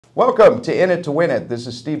Welcome to In It to Win It. This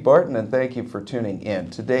is Steve Barton, and thank you for tuning in.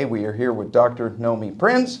 Today we are here with Dr. Nomi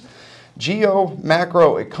Prins,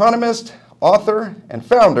 macroeconomist, author, and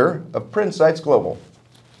founder of Prinsites Global.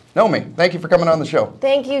 Nomi, thank you for coming on the show.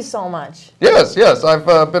 Thank you so much. Yes,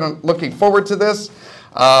 I've been looking forward to this.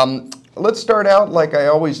 Let's start out like I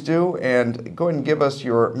always do and go ahead and give us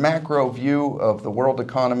your macro view of the world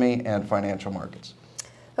economy and financial markets.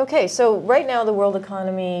 Okay, so right now the world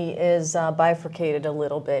economy is bifurcated a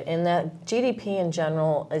little bit in that GDP in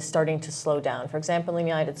general is starting to slow down. For example, in the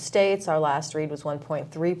United States, our last read was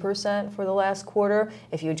 1.3% for the last quarter.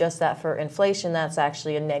 If you adjust that for inflation, that's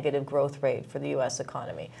actually a negative growth rate for the U.S.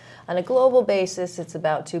 economy. On a global basis, it's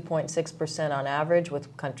about 2.6% on average,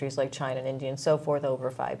 with countries like China and India and so forth over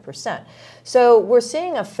 5%. So we're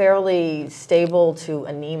seeing a fairly stable to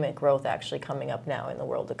anemic growth actually coming up now in the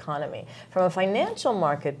world economy. From a financial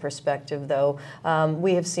market perspective, though,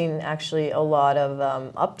 we have seen actually a lot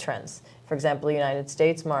of uptrends. For example, the United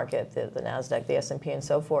States market, the NASDAQ, the S&P, and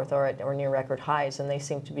so forth are at or near record highs, and they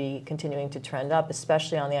seem to be continuing to trend up,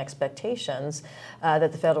 especially on the expectations that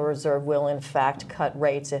the Federal Reserve will, in fact, cut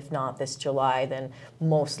rates, if not this July, then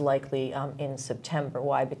most likely in September.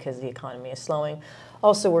 Why? Because the economy is slowing.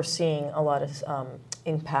 Also, we're seeing a lot of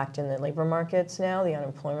impact in the labor markets now. The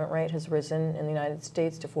unemployment rate has risen in the United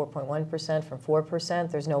States to 4.1% from 4%.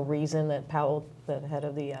 There's no reason that Powell, the head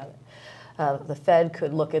of the Fed,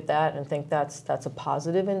 could look at that and think that's a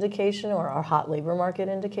positive indication or a hot labor market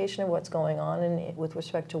indication of what's going on with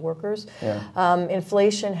respect to workers. Yeah.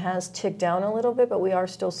 Inflation has ticked down a little bit, but we are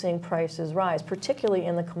still seeing prices rise, particularly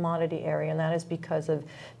in the commodity area, and that is because of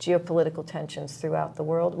geopolitical tensions throughout the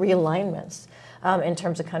world, realignments in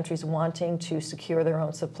terms of countries wanting to secure their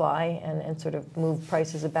own supply and sort of move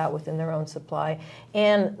prices about within their own supply,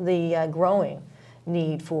 and the growing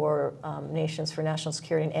need for nations for national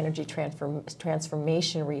security and energy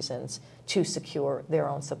transformation reasons to secure their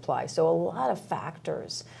own supply. So a lot of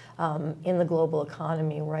factors in the global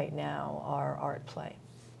economy right now are at play.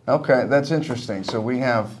 Okay, that's interesting. So we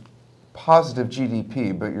have positive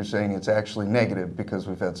GDP, but you're saying it's actually negative because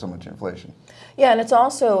we've had so much inflation. Yeah, and it's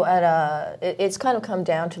also it's kind of come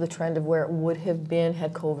down to the trend of where it would have been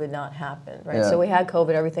had COVID not happened, right? Yeah. So we had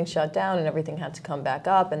COVID, everything shut down, and everything had to come back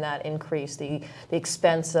up, and that increased the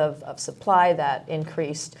expense of supply, that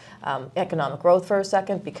increased economic growth for a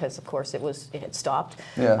second because, of course, it had stopped.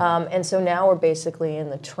 Yeah. And so now we're basically in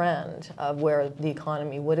the trend of where the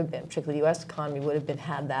economy would have been, particularly the U.S. economy would have been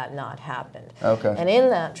had that not happened. Okay. And in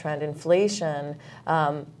that trend, inflation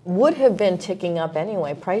would have been ticking up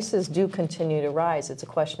anyway. Prices do continue to rise. It's a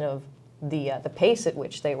question of the pace at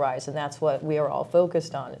which they rise, and that's what we are all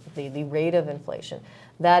focused on, the rate of inflation.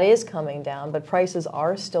 That is coming down, but prices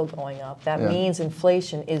are still going up. That means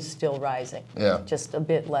inflation is still rising, just a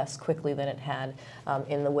bit less quickly than it had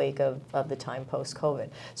in the wake of the time post-COVID.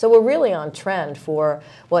 So we're really on trend for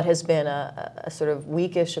what has been a sort of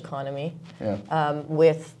weakish economy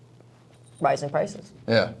with rising prices.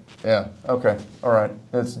 Yeah, okay, all right.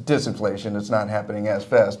 It's disinflation. It's not happening as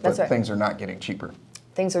fast, but things are not getting cheaper.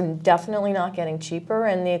 Things are definitely not getting cheaper,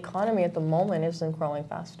 and the economy at the moment isn't growing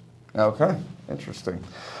fast. Okay, interesting.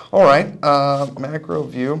 All right, macro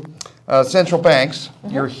view. Central banks.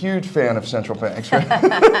 You're a huge fan of central banks, right?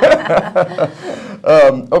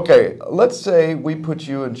 Okay, let's say we put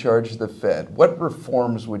you in charge of the Fed. What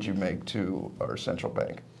reforms would you make to our central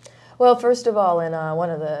bank? Well, first of all, in one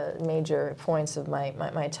of the major points of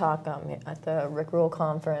my talk at the Rick Rule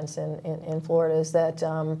conference in Florida is that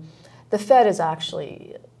the Fed is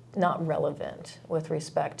actually not relevant with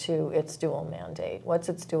respect to its dual mandate. What's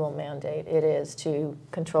its dual mandate? It is to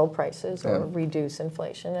control prices or reduce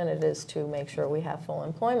inflation, and it is to make sure we have full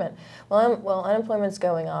employment. Well, unemployment's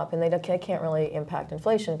going up, and they can't really impact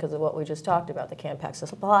inflation because of what we just talked about. They can't impact the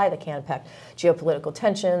supply, they can't impact geopolitical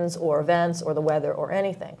tensions or events or the weather or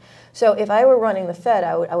anything. So if I were running the Fed,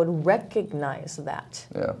 I would recognize that.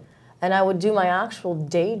 Yeah. And I would do my actual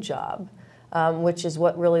day job, which is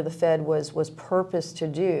what really the Fed was purposed to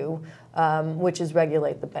do, which is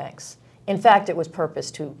regulate the banks. In fact, it was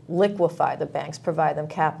purposed to liquefy the banks, provide them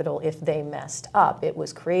capital if they messed up. It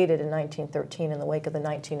was created in 1913 in the wake of the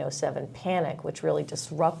 1907 panic, which really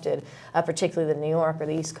disrupted particularly the New York or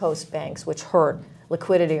the East Coast banks, which hurt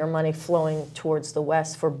liquidity or money flowing towards the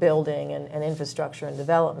West for building and infrastructure and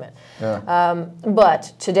development. Yeah.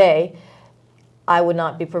 But today, I would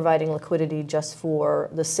not be providing liquidity just for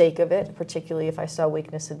the sake of it, particularly if I saw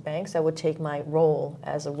weakness in banks. I would take my role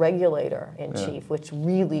as a regulator-in-chief, which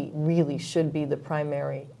really, really should be the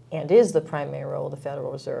primary and is the primary role of the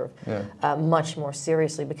Federal Reserve, much more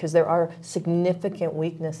seriously, because there are significant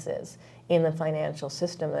weaknesses in the financial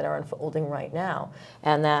system that are unfolding right now.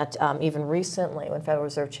 And that even recently, when Federal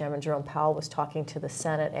Reserve Chairman Jerome Powell was talking to the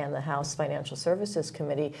Senate and the House Financial Services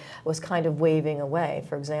Committee, was kind of waving away,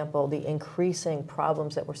 for example, the increasing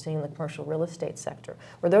problems that we're seeing in the commercial real estate sector,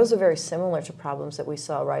 where those are very similar to problems that we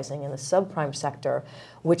saw rising in the subprime sector,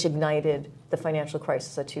 which ignited the financial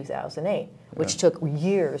crisis of 2008, which took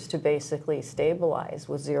years to basically stabilize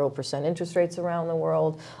with 0% interest rates around the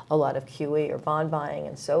world, a lot of QE or bond buying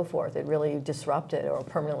and so forth. It really disrupted or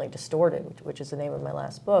permanently distorted, which is the name of my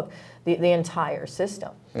last book, the entire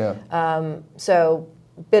system. Yeah. So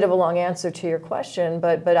bit of a long answer to your question,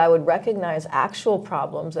 but I would recognize actual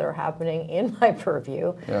problems that are happening in my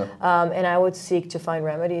purview, and I would seek to find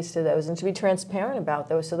remedies to those and to be transparent about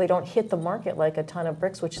those so they don't hit the market like a ton of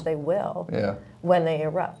bricks, which they will when they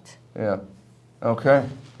erupt. Yeah. Okay.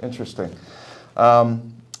 Interesting. All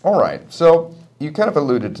right. So you kind of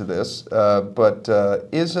alluded to this, but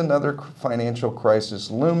is another financial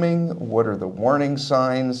crisis looming? What are the warning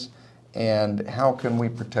signs, and how can we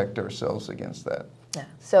protect ourselves against that? Yeah.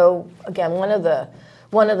 So again, one of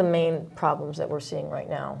the main problems that we're seeing right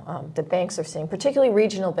now, that banks are seeing, particularly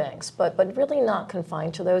regional banks, but really not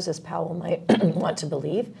confined to those, as Powell might want to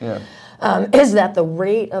believe, is that the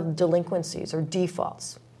rate of delinquencies or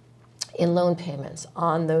defaults in loan payments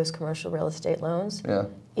on those commercial real estate loans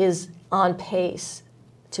is on pace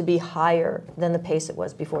to be higher than the pace it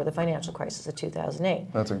was before the financial crisis of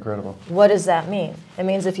 2008. That's incredible. What does that mean? It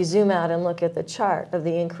means if you zoom out and look at the chart of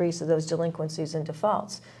the increase of those delinquencies and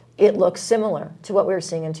defaults, it looks similar to what we were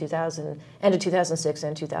seeing in end of 2006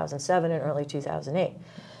 and 2007 and early 2008.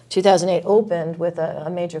 2008 opened with a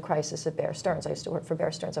major crisis at Bear Stearns. I used to work for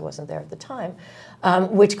Bear Stearns. I wasn't there at the time,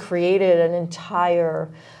 which created an entire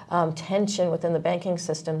tension within the banking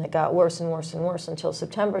system that got worse and worse and worse until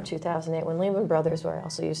September 2008, when Lehman Brothers, where I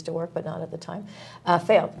also used to work but not at the time,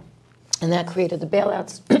 failed. And that created the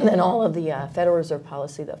bailouts and all of the Federal Reserve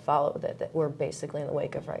policy that followed it that we're basically in the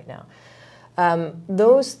wake of right now.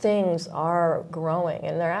 Those things are growing,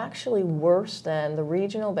 and they're actually worse than the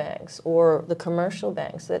regional banks or the commercial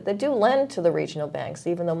banks that do lend to the regional banks,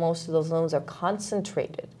 even though most of those loans are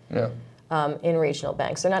concentrated in regional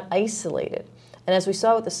banks. They're not isolated. And as we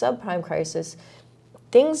saw with the subprime crisis,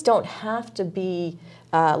 things don't have to be,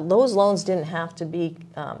 those loans didn't have to be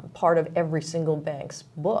part of every single bank's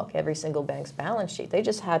book, every single bank's balance sheet. They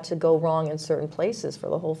just had to go wrong in certain places for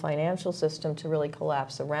the whole financial system to really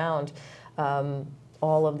collapse around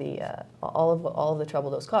all of the trouble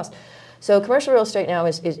those caused. So commercial real estate now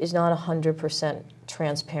is not 100%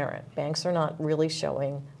 transparent. Banks are not really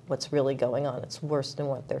showing what's really going on. It's worse than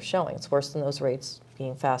what they're showing. It's worse than those rates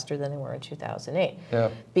being faster than they were in 2008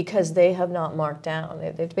 because they have not marked down.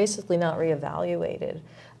 They've basically not reevaluated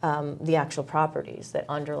the actual properties that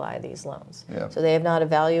underlie these loans. So they have not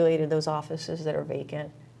evaluated those offices that are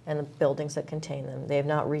vacant and the buildings that contain them. They have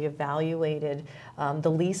not reevaluated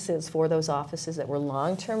the leases for those offices that were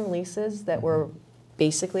long-term leases that were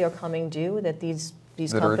basically are coming due, that these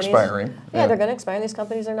companies are expiring. They're going to expire, and these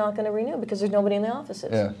companies are not going to renew because there's nobody in the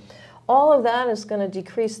offices. All of that is going to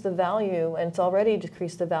decrease the value, and it's already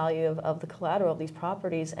decreased the value of the collateral of these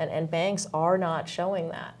properties, and banks are not showing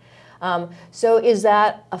that. So is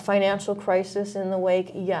that a financial crisis in the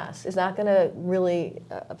wake? Yes. Is that going to really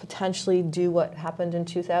potentially do what happened in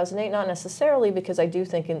 2008? Not necessarily, because I do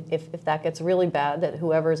think if that gets really bad, that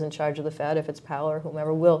whoever is in charge of the Fed, if it's Powell or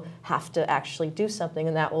whomever, will have to actually do something,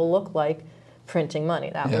 and that will look like printing money.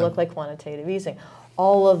 That will look like quantitative easing.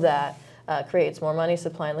 All of that creates more money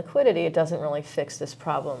supply and liquidity. It doesn't really fix this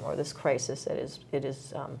problem or this crisis that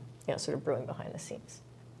is sort of brewing behind the scenes.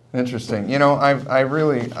 Interesting. You know,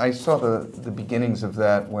 I saw the beginnings of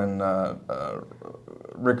that when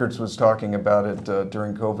Rickards was talking about it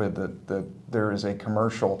during COVID, that there is a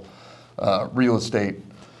commercial real estate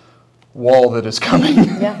wall that is coming,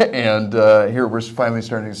 and here we're finally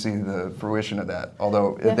starting to see the fruition of that.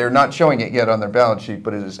 Although they're not showing it yet on their balance sheet,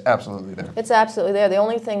 but it is absolutely there. It's absolutely there. The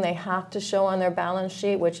only thing they have to show on their balance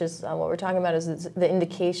sheet, which is what we're talking about, is the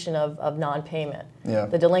indication of non-payment.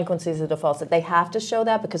 The delinquencies, the defaults, that they have to show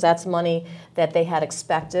that because that's money that they had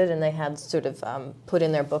expected and they had sort of put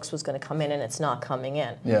in their books was going to come in, and it's not coming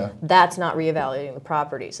in. That's not reevaluating the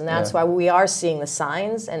properties, and that's why we are seeing the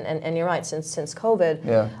signs. And you're right. Since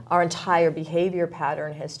COVID, our entire behavior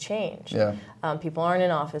pattern has changed. People aren't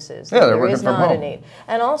in offices. They're working from home. There is not a need.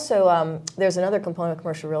 And also, there's another component of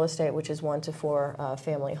commercial real estate, which is 1 to 4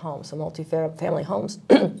 family homes, so multi-family homes,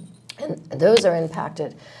 and those are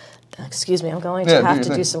impacted. Excuse me, I'm going to have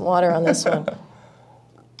to do some water on this one.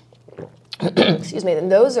 Excuse me. And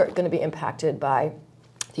those are going to be impacted by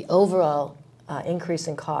the overall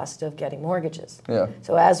increasing cost of getting mortgages. Yeah.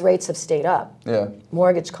 So as rates have stayed up, Yeah.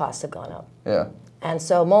 mortgage costs have gone up. Yeah. And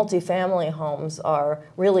so multifamily homes are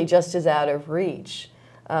really just as out of reach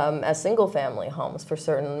as single-family homes for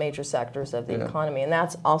certain major sectors of the economy. And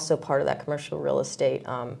that's also part of that commercial real estate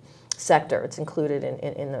sector. It's included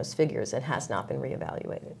in those figures and has not been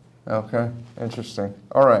reevaluated. Okay, interesting.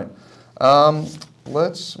 All right.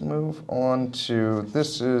 Let's move on to,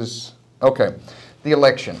 this is, okay, the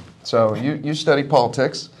election. So you study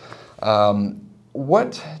politics.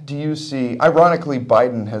 What do you see? Ironically,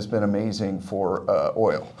 Biden has been amazing for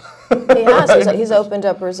oil. He has. Right? He's opened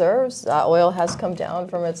up reserves. Oil has come down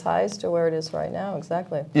from its highs to where it is right now.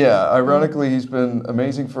 Exactly. Yeah, ironically, he's been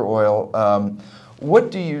amazing for oil.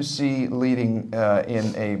 What do you see leading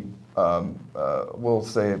in a, we'll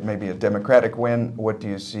say maybe a Democratic win? What do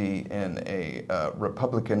you see in a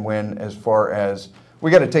Republican win as far as,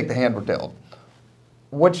 we got to take the hand we're dealt?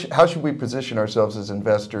 How should we position ourselves as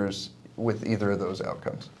investors with either of those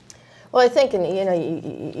outcomes? Well, I think,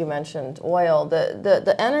 you mentioned oil.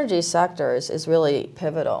 The energy sector is really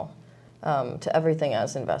pivotal to everything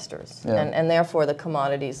as investors, and therefore the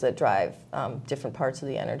commodities that drive different parts of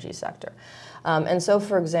the energy sector. And so,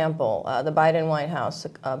 for example, the Biden White House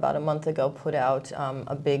about a month ago put out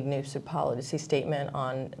a big new policy statement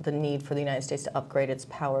on the need for the United States to upgrade its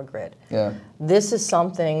power grid. Yeah. This is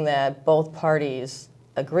something that both parties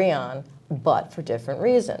agree on, but for different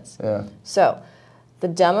reasons. Yeah. So the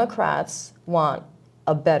Democrats want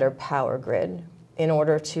a better power grid in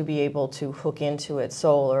order to be able to hook into it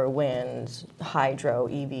solar, wind, hydro,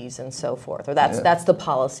 EVs, and so forth. Or that's the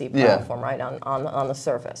policy platform, right, on the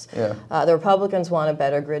surface. Yeah. The Republicans want a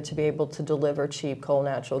better grid to be able to deliver cheap coal,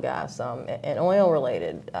 natural gas, and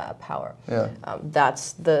oil-related power. Yeah.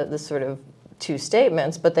 That's the sort of two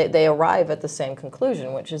statements, but they arrive at the same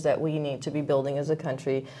conclusion, which is that we need to be building as a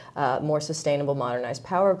country more sustainable, modernized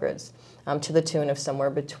power grids to the tune of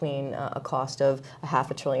somewhere between a cost of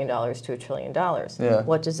 $500 billion to $1 trillion. Yeah.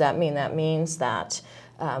 What does that mean? That means that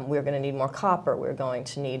we're going to need more copper, we're going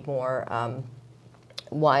to need more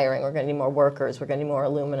wiring, we're going to need more workers, we're going to need more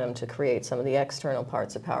aluminum to create some of the external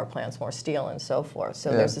parts of power plants, more steel and so forth.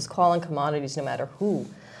 So there's this call on commodities no matter who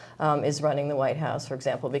is running the White House, for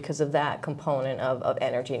example, because of that component of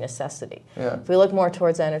energy necessity. Yeah. If we look more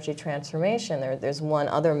towards energy transformation, there's one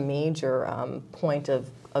other major point of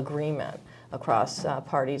agreement across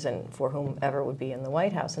parties and for whomever would be in the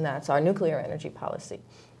White House, and that's our nuclear energy policy.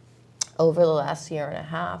 Over the last year and a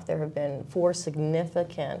half, there have been 4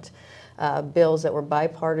 significant bills that were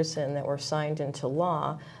bipartisan that were signed into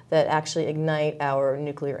law that actually ignite our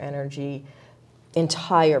nuclear energy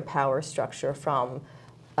entire power structure, from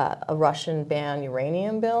a Russian ban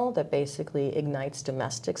uranium bill that basically ignites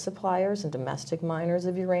domestic suppliers and domestic miners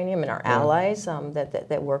of uranium and our allies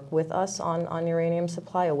that work with us on uranium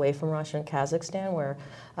supply away from Russia and Kazakhstan, where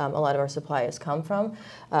a lot of our supply has come from.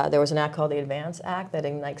 There was an act called the Advance Act that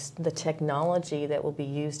ignites the technology that will be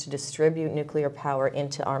used to distribute nuclear power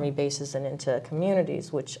into Army bases and into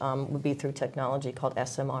communities, which would be through technology called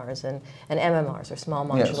SMRs and MMRs, or small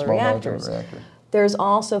modular reactors. There's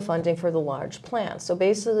also funding for the large plants. So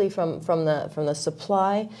basically, from the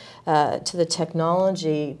supply to the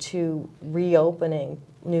technology to reopening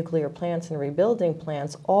nuclear plants and rebuilding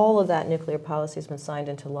plants, all of that nuclear policy has been signed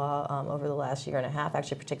into law over the last year and a half,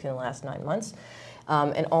 actually particularly in the last 9 months.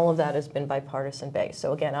 And all of that has been bipartisan based.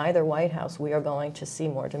 So again, either White House, we are going to see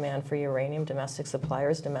more demand for uranium, domestic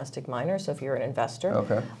suppliers, domestic miners. So if you're an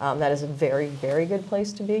investor, that is a very, very good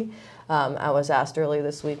place to be. I was asked earlier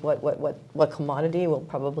this week what commodity will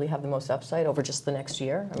probably have the most upside over just the next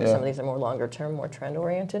year. I mean, some of these are more longer term, more trend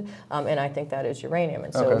oriented, and I think that is uranium.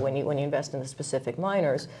 And so when you invest in the specific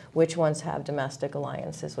miners, which ones have domestic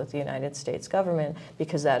alliances with the United States government,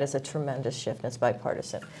 because that is a tremendous shift and it's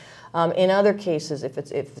bipartisan. In other cases, if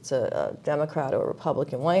it's a Democrat or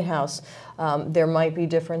Republican White House, there might be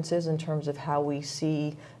differences in terms of how we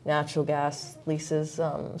see natural gas leases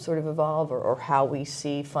sort of evolve, or how we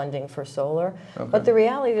see funding for solar. But the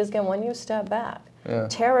reality is, again, when you step back,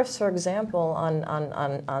 tariffs, for example,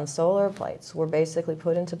 on solar plates were basically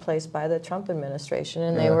put into place by the Trump administration,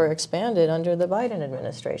 and they were expanded under the Biden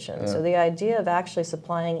administration. So the idea of actually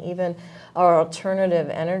supplying even our alternative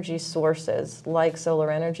energy sources like solar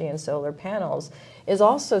energy and solar panels is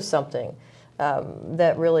also something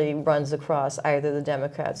that really runs across either the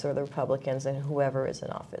Democrats or the Republicans and whoever is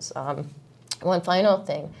in office. One final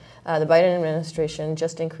thing, the Biden administration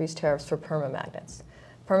just increased tariffs for permamagnets.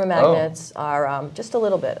 Permamagnets are just a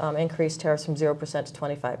little bit increased tariffs from 0% to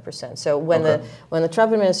 25%. So when the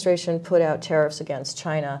Trump administration put out tariffs against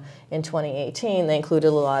China in 2018, they included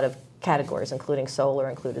a lot of categories, including solar,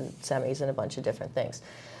 including semis, and a bunch of different things.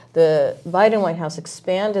 The Biden White House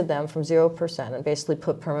expanded them from 0% and basically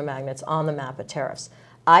put permamagnets on the map of tariffs.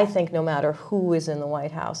 I think no matter who is in the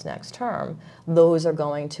White House next term, those are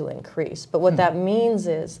going to increase. But what that means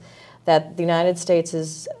is that the United States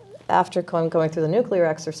is, after going through the nuclear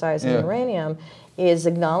exercise in uranium, is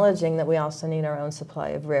acknowledging that we also need our own supply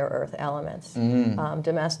of rare earth elements,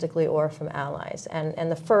 domestically or from allies.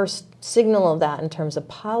 And the first signal of that in terms of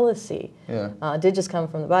policy did just come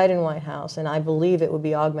from the Biden White House, and I believe it would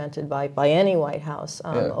be augmented by any White House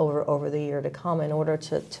over the year to come in order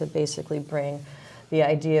to basically bring the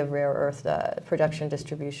idea of rare earth production,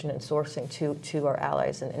 distribution, and sourcing to our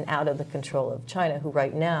allies and out of the control of China, who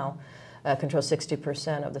right now controls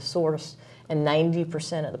 60% of the source and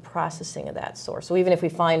 90% of the processing of that source. So even if we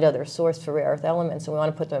find other source for rare earth elements and we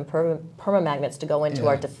want to put them in permamagnets to go into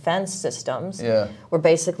our defense systems, we're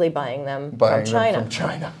basically buying them from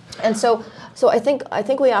China. And so I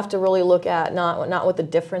think we have to really look at not what the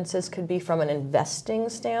differences could be from an investing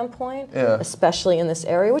standpoint, especially in this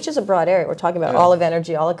area, which is a broad area. We're talking about all of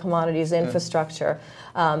energy, all of commodities, infrastructure,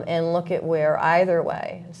 and look at where either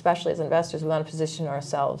way, especially as investors, we want to position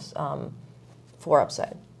ourselves for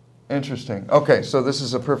upside. Interesting. Okay, so this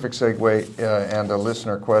is a perfect segue and a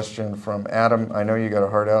listener question from Adam. I know you got a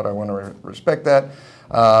heart out. I want to respect that.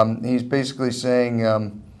 He's basically saying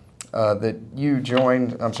that you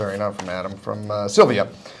joined, I'm sorry, not from Adam, from Sylvia.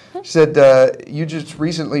 She said you just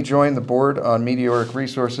recently joined the board on Meteoric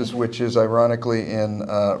Resources, which is ironically in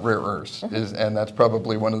rare earths. And that's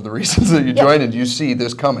probably one of the reasons that you joined, and you see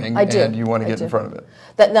this coming and you want to get in front of it.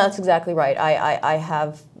 That's exactly right. I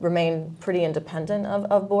have remained pretty independent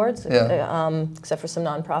of boards, except for some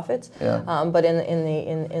nonprofits, but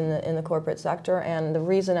in the corporate sector. And the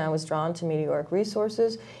reason I was drawn to Meteoric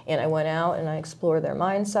Resources, and I went out and I explored their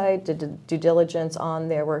mine site, did due diligence on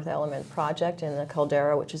their rare earth element project in the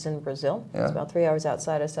Caldera, which is in Brazil. It's about 3 hours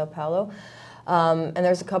outside of Sao Paulo. And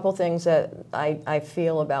there's a couple things that I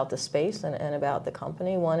feel about the space and about the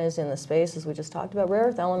company. One is in the space, as we just talked about, rare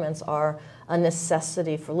earth elements are a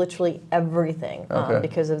necessity for literally everything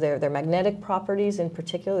because of their magnetic properties in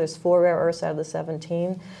particular. There's 4 rare earths out of the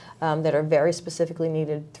 17 that are very specifically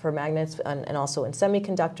needed for magnets and also in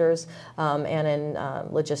semiconductors and in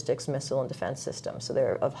logistics, missile, and defense systems. So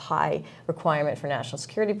they're of high requirement for national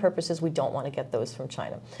security purposes. We don't want to get those from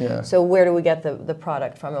China. So where do we get the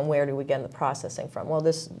product from, and where do we get the processing from? Well,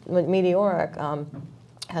 this Meteoric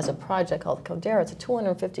has a project called Caldera. It's a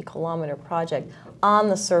 250-kilometer project on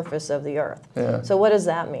the surface of the Earth. So what does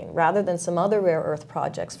that mean? Rather than some other rare earth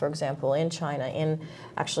projects, for example, in China, in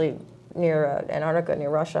actually near Antarctica, near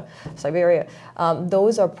Russia, Siberia,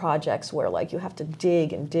 those are projects where like you have to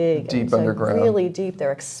dig and dig. Deep underground. Really deep.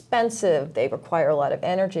 They're expensive. They require a lot of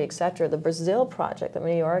energy, etc. The Brazil project, the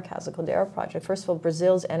Meteoric has, the Caldera project, first of all,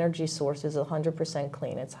 Brazil's energy source is 100%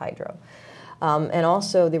 clean. It's hydro. And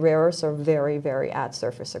also the rare earths are very, very at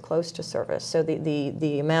surface or close to surface. So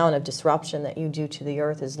the amount of disruption that you do to the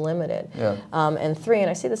earth is limited. And 3, and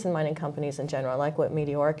I see this in mining companies in general, I like what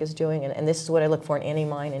Meteoric is doing, and this is what I look for in any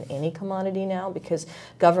mine and any commodity now, because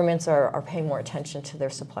governments are paying more attention to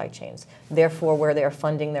their supply chains, therefore where they are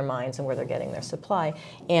funding their mines and where they're getting their supply.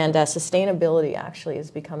 And sustainability actually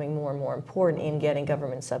is becoming more and more important in getting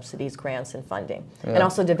government subsidies, grants, and funding. And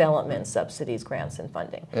also development subsidies, grants, and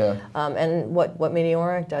funding. And what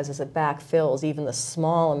Meteoric does is it backfills even the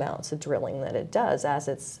small amounts of drilling that it does as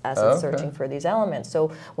it's searching for these elements.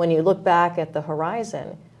 So when you look back at the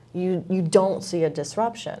horizon, you don't see a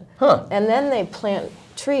disruption. And then they plant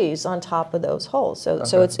trees on top of those holes.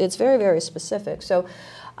 So it's very, very specific. So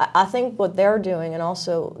I think what they're doing, and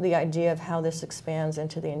also the idea of how this expands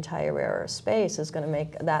into the entire rare earth space, is going to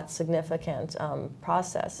make that significant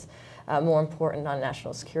process more important on a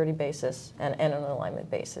national security basis and an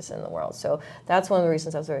alignment basis in the world. So that's one of the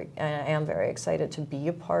reasons I am very excited to be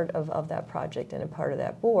a part of that project and a part of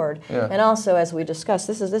that board. And also, as we discussed,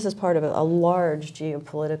 this is part of a large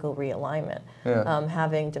geopolitical realignment,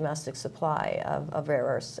 having domestic supply of rare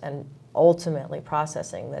earths and ultimately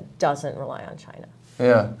processing that doesn't rely on China.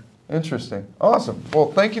 Interesting. Awesome.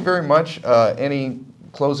 Well, thank you very much. Any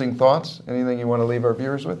closing thoughts? Anything you want to leave our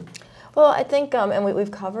viewers with? Well, I think, and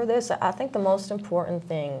we've covered this, I think the most important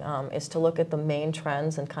thing is to look at the main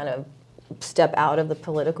trends and kind of step out of the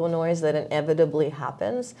political noise that inevitably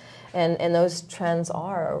happens. And those trends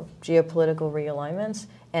are geopolitical realignments,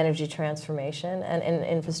 energy transformation, and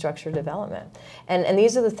infrastructure development. And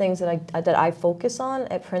these are the things that I focus on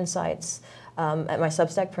at Prinsites. At my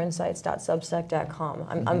Substack,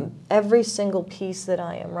 prinsites.substack.com. Every single piece that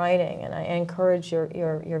I am writing, and I encourage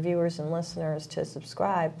your viewers and listeners to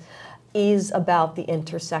subscribe, is about the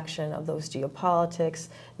intersection of those geopolitics,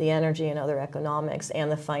 the energy and other economics,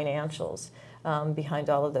 and the financials behind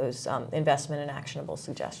all of those investment and actionable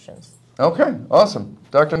suggestions. Okay, awesome.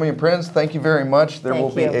 Dr. Nomi Prins, thank you very much. There Thank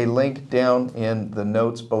will be you. a link down in the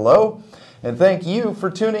notes below. And thank you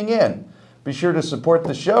for tuning in. Be sure to support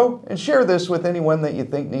the show and share this with anyone that you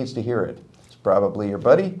think needs to hear it. It's probably your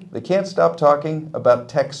buddy that can't stop talking about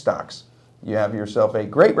tech stocks. You have yourself a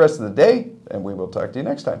great rest of the day, and we will talk to you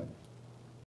next time.